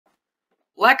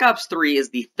Black Ops 3 is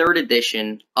the third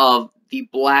edition of the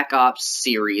Black Ops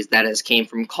series that has came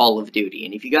from Call of Duty.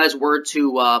 And if you guys were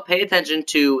to pay attention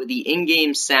to the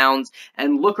in-game sounds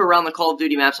and look around the Call of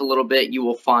Duty maps a little bit, you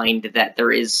will find that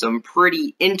there is some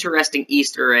pretty interesting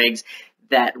Easter eggs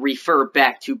that refer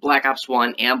back to Black Ops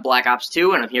 1 and Black Ops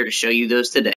 2, and I'm here to show you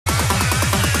those today.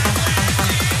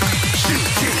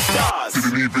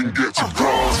 Didn't even get to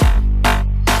cross.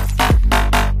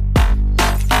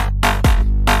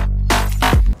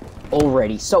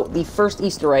 Alrighty, so the first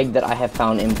Easter egg that I have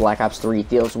found in Black Ops 3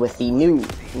 deals with the new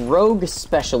rogue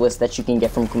specialist that you can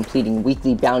get from completing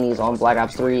weekly bounties on Black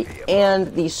Ops 3,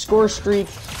 and the score streak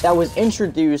that was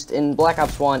introduced in Black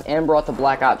Ops 1 and brought to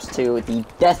Black Ops 2, the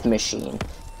death machine.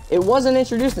 It wasn't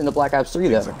introduced into Black Ops 3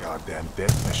 though. Goddamn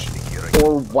death machine.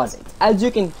 Or was it? As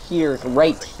you can hear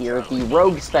right here, the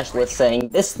rogue specialist saying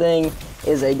this thing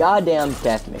is a goddamn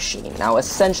death machine. Now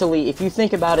essentially, if you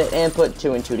think about it and put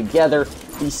two and two together,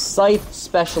 the scythe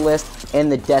specialist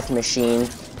and the death machine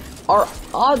are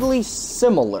oddly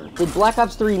similar. Did Black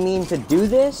Ops 3 mean to do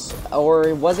this,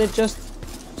 or was it just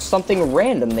something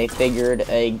random? They figured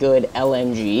a good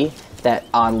LMG that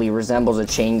oddly resembles a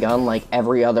chain gun like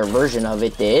every other version of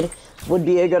it did would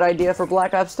be a good idea for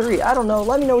Black Ops 3. I don't know,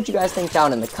 let me know what you guys think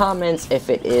down in the comments,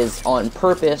 if it is on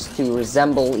purpose to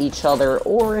resemble each other,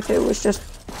 or if it was just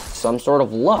some sort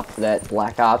of luck that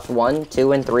Black Ops 1,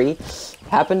 2, and 3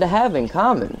 happen to have in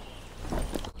common.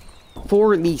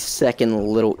 For the second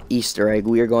little Easter egg,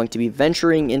 we are going to be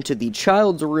venturing into the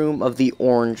child's room of the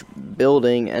orange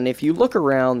building, and if you look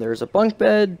around, there's a bunk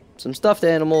bed, some stuffed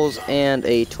animals, and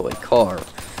a toy car.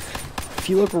 If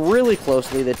you look really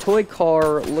closely, the toy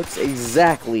car looks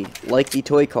exactly like the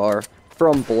toy car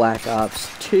from Black Ops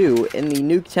 2 in the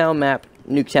NUK3TOWN map,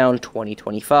 NUK3TOWN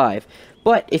 2025.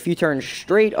 But if you turn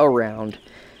straight around,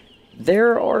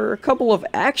 there are a couple of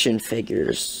action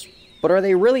figures. But are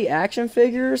they really action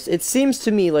figures? It seems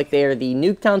to me like they are the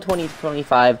NUK3TOWN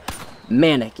 2025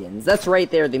 mannequins. That's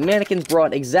right, they're the mannequins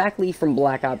brought exactly from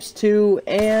Black Ops 2,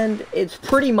 and it's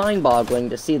pretty mind-boggling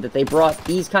to see that they brought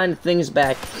these kind of things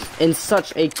back in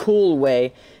such a cool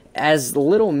way as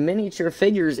little miniature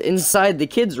figures inside the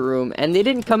kids' room, and they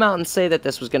didn't come out and say that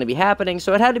this was going to be happening,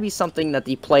 so it had to be something that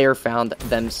the player found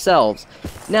themselves.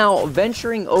 Now,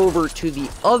 venturing over to the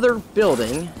other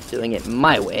building, doing it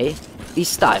my way, the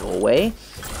style way,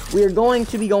 we are going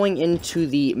to be going into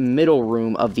the middle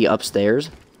room of the upstairs.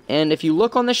 And if you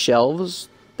look on the shelves,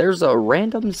 there's a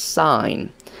random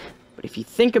sign. But if you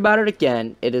think about it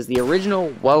again, it is the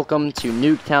original Welcome to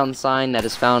NUK3TOWN sign that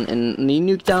is found in the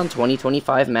NUK3TOWN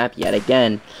 2025 map yet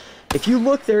again. If you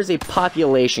look, there's a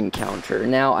population counter.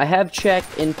 Now, I have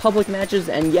checked in public matches,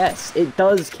 and yes, it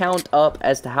does count up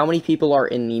as to how many people are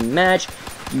in the match.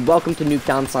 The Welcome to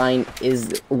NUK3TOWN sign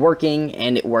is working,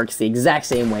 and it works the exact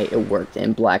same way it worked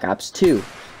in Black Ops 2.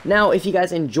 Now, if you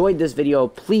guys enjoyed this video,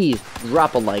 please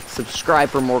drop a like, subscribe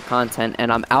for more content,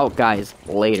 and I'm out, guys.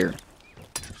 Later.